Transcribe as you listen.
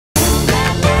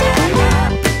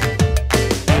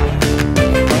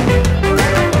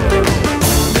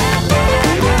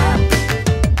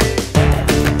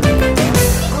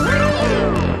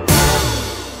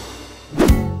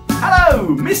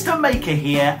Maker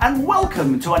here, and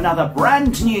welcome to another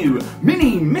brand new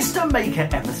mini Mr. Maker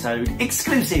episode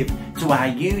exclusive to our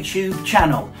YouTube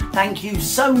channel. Thank you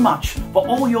so much for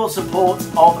all your support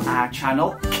of our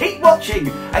channel. Keep watching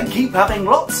and keep having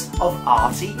lots of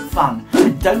arty fun.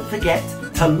 And don't forget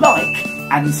to like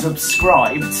and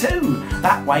subscribe too.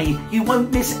 That way you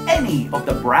won't miss any of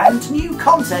the brand new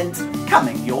content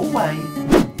coming your way.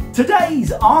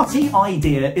 Today's arty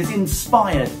idea is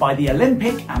inspired by the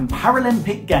Olympic and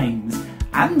Paralympic Games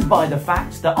and by the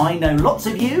fact that I know lots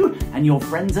of you and your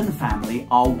friends and family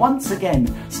are once again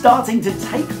starting to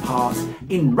take part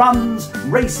in runs,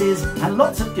 races and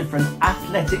lots of different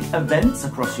athletic events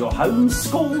across your homes,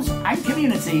 schools and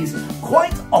communities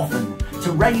quite often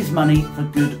to raise money for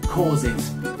good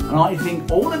causes. And I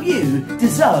think all of you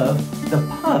deserve the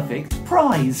perfect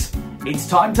prize. It's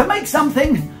time to make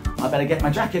something. I better get my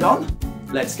jacket on.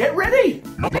 Let's get ready.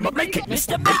 Make it,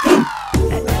 Mr. Maker.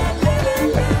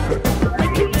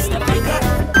 Make it, Mr. Maker.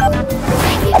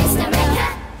 Make it, Mr.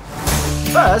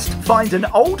 Maker. First, find an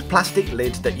old plastic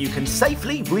lid that you can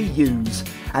safely reuse,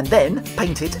 and then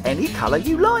paint it any colour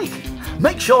you like.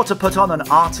 Make sure to put on an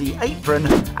arty apron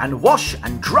and wash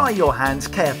and dry your hands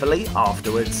carefully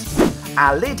afterwards.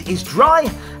 Our lid is dry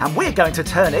and we're going to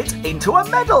turn it into a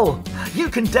medal. You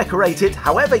can decorate it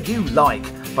however you like,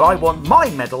 but I want my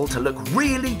medal to look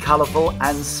really colourful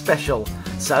and special.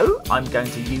 So I'm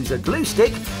going to use a glue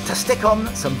stick to stick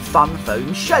on some fun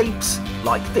foam shapes,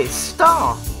 like this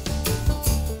star.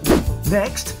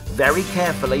 Next, very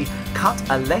carefully, cut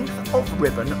a length of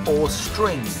ribbon or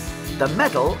string. The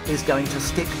medal is going to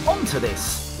stick onto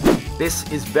this. This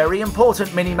is very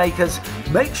important, mini makers.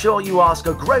 Make sure you ask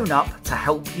a grown-up to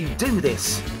help you do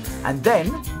this. And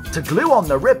then, to glue on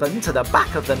the ribbon to the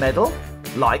back of the medal,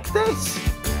 like this.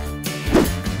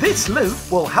 This loop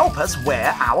will help us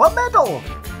wear our medal.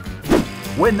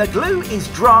 When the glue is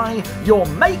dry, your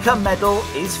Maker medal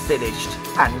is finished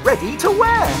and ready to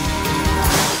wear.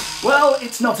 Well,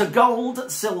 it's not a gold,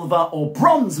 silver or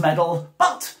bronze medal,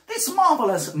 but this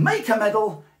marvellous Maker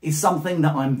medal is something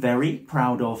that I'm very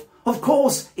proud of. Of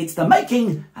course, it's the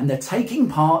making and the taking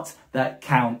part that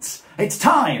counts. It's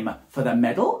time for the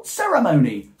medal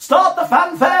ceremony. Start the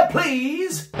fanfare,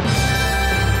 please.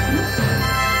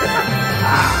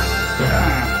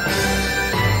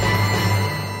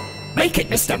 Make it,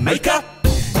 Mr. Maker.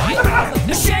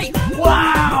 The shape.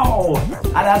 Wow!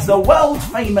 And as the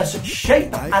world-famous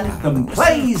shape anthem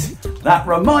plays, that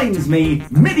reminds me,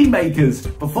 mini makers,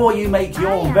 before you make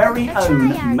your very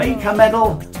own Maker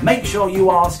medal, make sure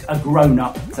you ask a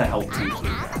grown-up to help you.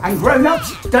 And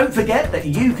grown-ups, don't forget that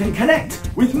you can connect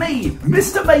with me,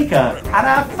 Mr. Maker, at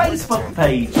our Facebook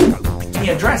page.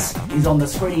 The address is on the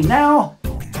screen now,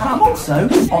 and I'm also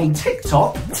on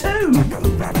TikTok too.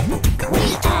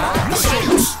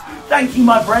 Thank you,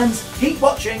 my friends. Keep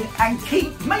watching and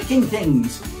keep making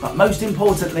things. But most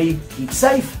importantly, keep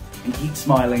safe and keep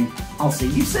smiling. I'll see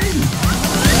you soon.